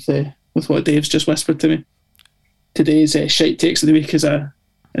with what Dave's just whispered to me. Today's shite takes of the week is a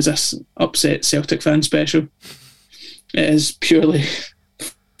upset Celtic fan special. It is purely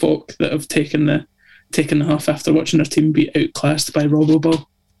folk that have taken the huff after watching their team be outclassed by Roboball.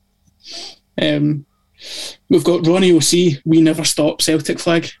 We've got Ronnie OC, We Never Stop Celtic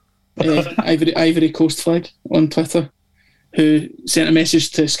flag, Ivory Coast flag on Twitter, who sent a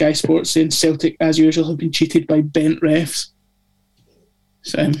message to Sky Sports saying Celtic, as usual, have been cheated by bent refs.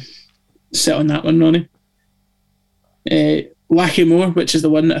 So, sit on that one, Ronnie. Lackymore, which is the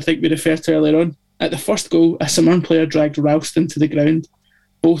one that I think we referred to earlier on. At the first goal, a St Mirren player dragged Ralston to the ground,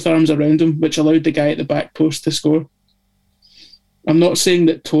 both arms around him, which allowed the guy at the back post to score. I'm not saying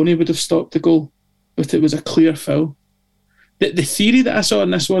that Tony would have stopped the goal, but it was a clear foul. The theory that I saw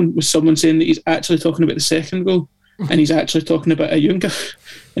in this one was someone saying that he's actually talking about the second goal, and he's actually talking about Ayunga,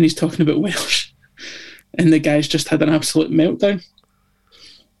 and he's talking about Welsh, and the guy's just had an absolute meltdown.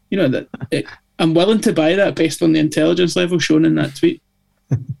 You know, I'm willing to buy that based on the intelligence level shown in that tweet.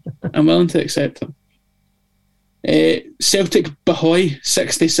 I'm willing to accept it. Celtic Bahoy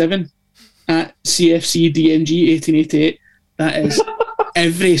 67 at CFC DNG 1888. That is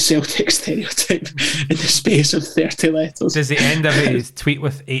every Celtic stereotype in the space of 30 letters. Does he end of his tweet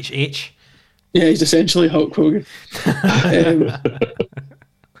with HH? Yeah, he's essentially Hulk Hogan.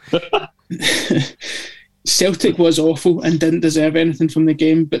 Celtic was awful and didn't deserve anything from the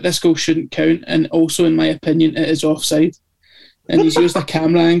game, but this goal shouldn't count, and also, in my opinion, it is offside. And he's used a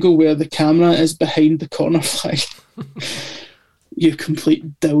camera angle where the camera is behind the corner flag. You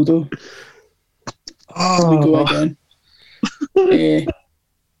complete dildo. We go again.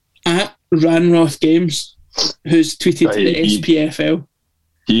 At Ranroth Games, who's tweeted the SPFL.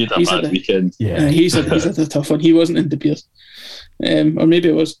 He had a bad weekend. Yeah, he's had a tough one. He wasn't in De Beers. Or maybe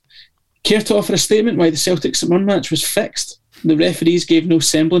it was. Care to offer a statement why the Celtic St Mirren match was fixed? The referees gave no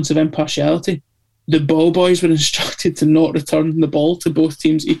semblance of impartiality. The ball boys were instructed to not return the ball to both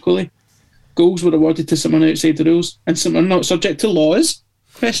teams equally. Goals were awarded to someone outside the rules, and some are not subject to laws?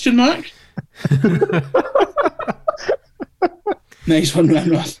 Question mark. Nice one,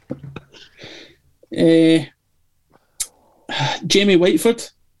 Ranroth. Jamie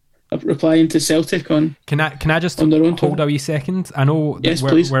Whiteford replying to Celtic on. Can I just on their own hold a wee second? I know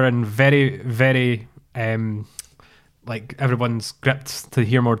that we're in very, very like everyone's gripped to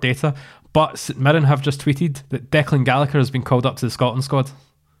hear more data, but St Mirren have just tweeted that Declan Gallagher has been called up to the Scotland squad.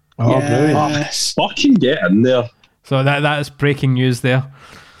 Oh, yes. Fucking get in there. So that is breaking news there.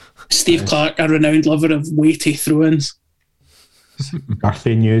 Steve Clark, a renowned lover of weighty throw-ins.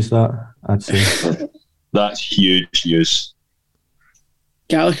 Garthy news, that, I'd say. That's huge news.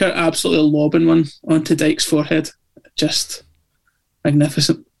 Gallagher absolutely lobbing one onto Dyke's forehead. Just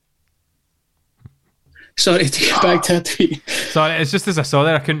magnificent. Sorry to get back to a tweet. Sorry, it's just as I saw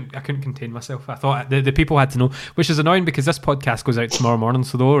there, I couldn't contain myself. I thought the people had to know, which is annoying because this podcast goes out tomorrow morning,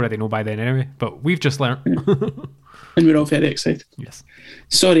 so they'll already know by then anyway. But we've just learnt. And we're all very excited. Yes.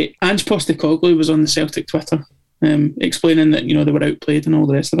 Sorry, Ange Postecoglou was on the Celtic Twitter explaining that, they were outplayed and all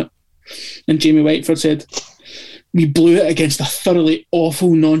the rest of it. And Jamie Whiteford said, "We blew it against a thoroughly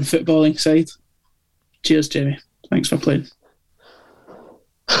awful non-footballing side." Cheers, Jamie. Thanks for playing.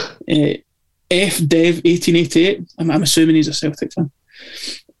 FDev 1888. I'm assuming he's a Celtic fan.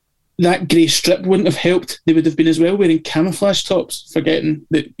 That grey strip wouldn't have helped. They would have been as well wearing camouflage tops, forgetting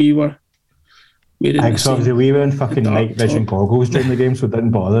that we were wearing. Obviously, we were in fucking night vision goggles during the game, so it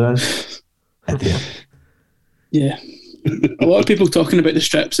didn't bother us. Yeah. A lot of people talking about the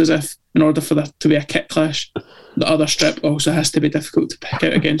strips as if, in order for there to be a kit clash, the other strip also has to be difficult to pick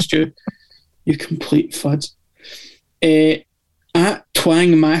out against you. You complete fuds. At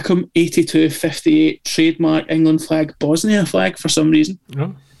Twang Mackham 8258, trademark England flag, Bosnia flag for some reason.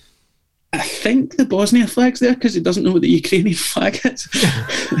 Oh. I think the Bosnia flag's there because he doesn't know what the Ukrainian flag is.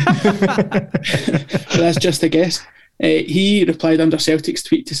 But that's just a guess. He replied under Celtic's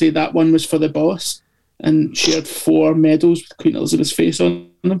tweet to say that one was for the boss and shared 4 medals with Queen Elizabeth's face on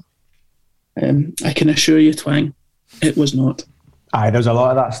them. I can assure you, Twang, it was not. Aye, there's a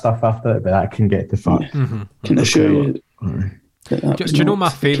lot of that stuff after it, but that can get to fuck. Yeah. Mm-hmm. Can assure you. Do you know my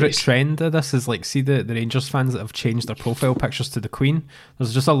favourite trend of this is see the Rangers fans that have changed their profile pictures to the Queen?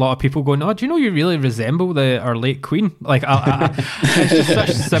 There's just a lot of people going, "Oh, do you know you really resemble our late Queen?" It's just such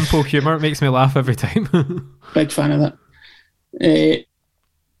simple humour. It makes me laugh every time. Big fan of that.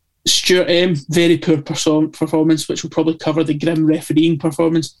 Stuart M, very poor performance, which will probably cover the grim refereeing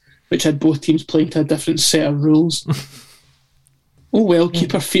performance, which had both teams playing to a different set of rules. Oh well,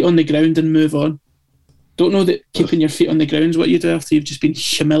 keep our feet on the ground and move on. Don't know that keeping your feet on the ground is what you do after you've just been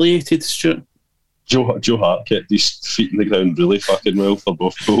humiliated, Stuart. Joe Hart kept his feet on the ground really fucking well for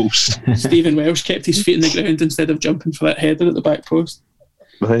both goals. Stephen Welsh kept his feet on the ground instead of jumping for that header at the back post.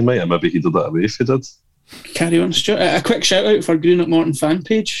 Maybe he did that away if he did. carry on, Stuart. A quick shout out for Greenock Morton fan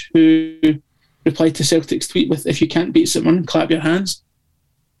page, who replied to Celtic's tweet with, "If you can't beat St Mirren, clap your hands."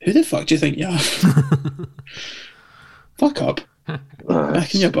 Who the fuck do you think you are? Fuck up.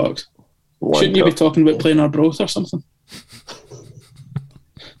 Back in your box. Shouldn't you be talking about playing Arbroath or something?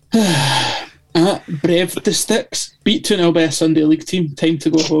 Brave the Sticks. Beat 2-0 by a Sunday League team. Time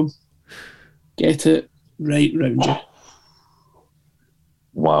to go home. Get it right round you.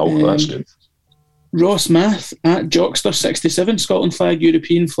 Wow, that's good. Ross Math at Jockster67. Scotland flag,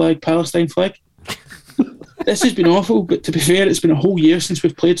 European flag, Palestine flag. This has been awful, but to be fair, it's been a whole year since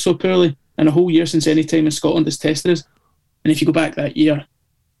we've played so poorly, and a whole year since any time in Scotland has tested us. And if you go back that year,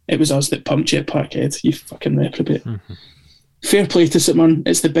 it was us that pumped you at Parkhead. You fucking reprobate. Mm-hmm. Fair play to St Mirren.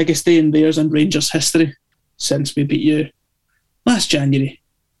 It's the biggest day in theirs and Rangers history since we beat you last January.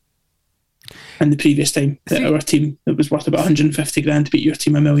 And the previous time that our team that was worth about 150 grand beat your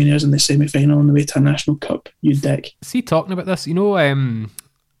team of millionaires in the semi-final on the way to a national cup. You dick. See, talking about this, you know,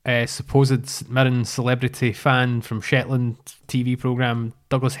 supposed St Mirren celebrity fan from Shetland TV programme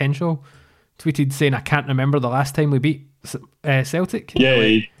Douglas Henshaw tweeted saying, "I can't remember the last time we beat Celtic." Yeah,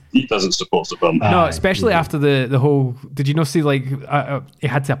 he doesn't support the Burn. No, especially after the whole. Did you not see like he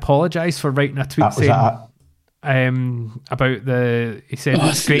had to apologise for writing a tweet saying about the. He said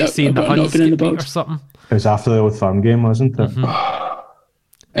it's great seeing the Huns get beat or something. It was after the Old Firm game, wasn't it? Mm-hmm.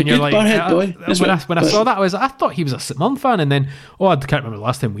 And you're like, when I saw that, I thought he was a St Mirren fan, and then I can't remember the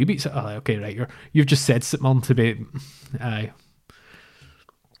last time we beat. Okay, right, you've just said St Mirren to be. Aye.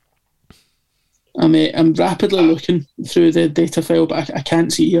 I'm rapidly looking through the data file, but I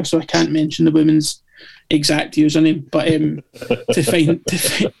can't see here, so I can't mention the women's exact username. But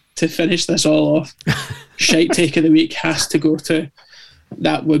to finish this all off, shite take of the week has to go to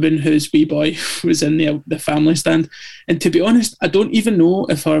that woman whose wee boy was in the family stand. And to be honest, I don't even know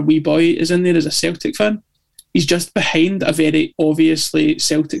if our wee boy is in there as a Celtic fan. He's just behind a very obviously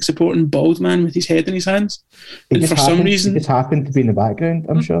Celtic supporting bald man with his head in his hands. And for some reason, he just happened to be in the background,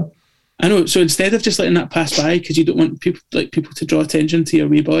 I'm sure. I know. So instead of just letting that pass by because you don't want people to draw attention to your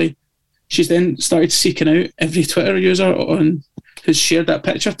wee boy, she's then started seeking out every Twitter user who's shared that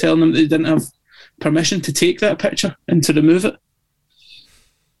picture, telling them that they didn't have permission to take that picture and to remove it.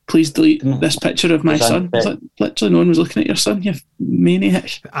 Please delete this picture of my son. Literally, no one was looking at your son, you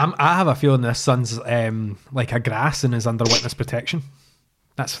maniac. I have a feeling this son's like a grass and is under witness protection.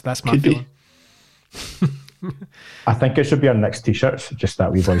 That's my feeling. I think it should be our next t-shirts, just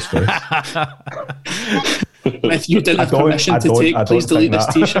that wee boy's face. If you didn't have permission to take, please delete this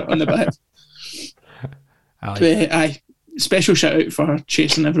t-shirt on the back. Special shout out for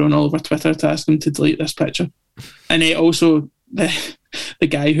chasing everyone all over Twitter to ask them to delete this picture. And also the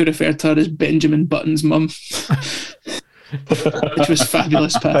guy who referred to her as Benjamin Button's mum, which was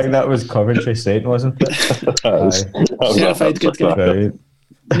fabulous. I think that was Coventry Saint, wasn't it? Certified good guy.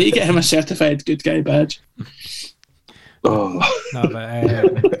 I need to get him a certified good guy badge. No,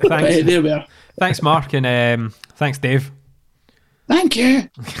 but thanks. There we are. Thanks, Mark, and thanks, Dave. Thank you.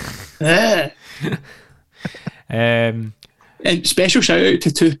 And special shout out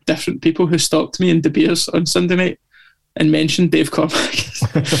to two different people who stopped me in De Beers on Sunday night and mentioned Dave Cormack.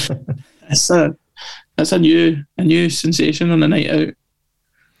 That's a new sensation on a night out.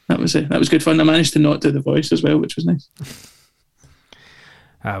 That was good fun. I managed to not do the voice as well, which was nice.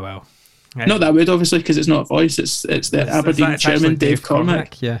 Well. Not that weird, obviously, because it's not a voice. It's the Aberdeen chairman, Dave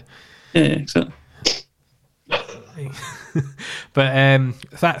Cormack. Yeah, exactly. But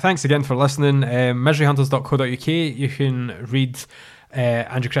thanks again for listening. Miseryhunters.co.uk. You can read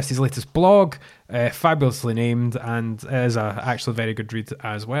Andrew Christie's latest blog, fabulously named, and is actually a very good read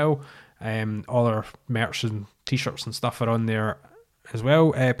as well. All our merch and t-shirts and stuff are on there as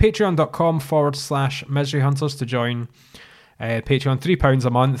well. Patreon.com/miseryhunters to join. Patreon, £3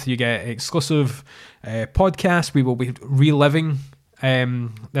 a month. You get exclusive podcasts. We will be reliving.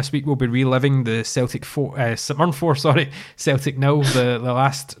 This week we'll be reliving the Celtic St Mirren 4, Celtic 0, the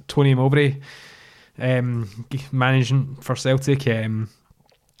last Tony Mowbray managing for Celtic. And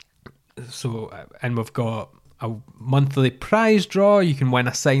we've got a monthly prize draw. You can win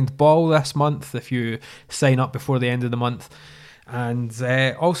a signed ball this month if you sign up before the end of the month. And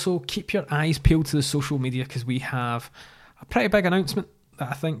also keep your eyes peeled to the social media because we have a pretty big announcement that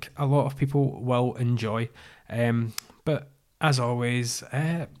I think a lot of people will enjoy. But as always,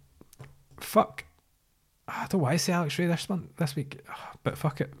 fuck. I don't know why I say Alex Ray this week, but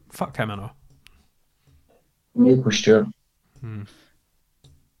fuck it. Fuck him, I know. Maple Stewart.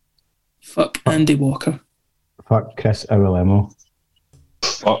 Fuck Andy Walker. Fuck Chris Iwalemo.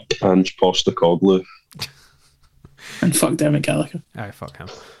 Fuck Ange Postecoglou. And fuck Dermot Gallagher. Aye, fuck him.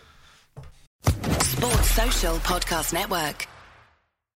 Sports Social Podcast Network.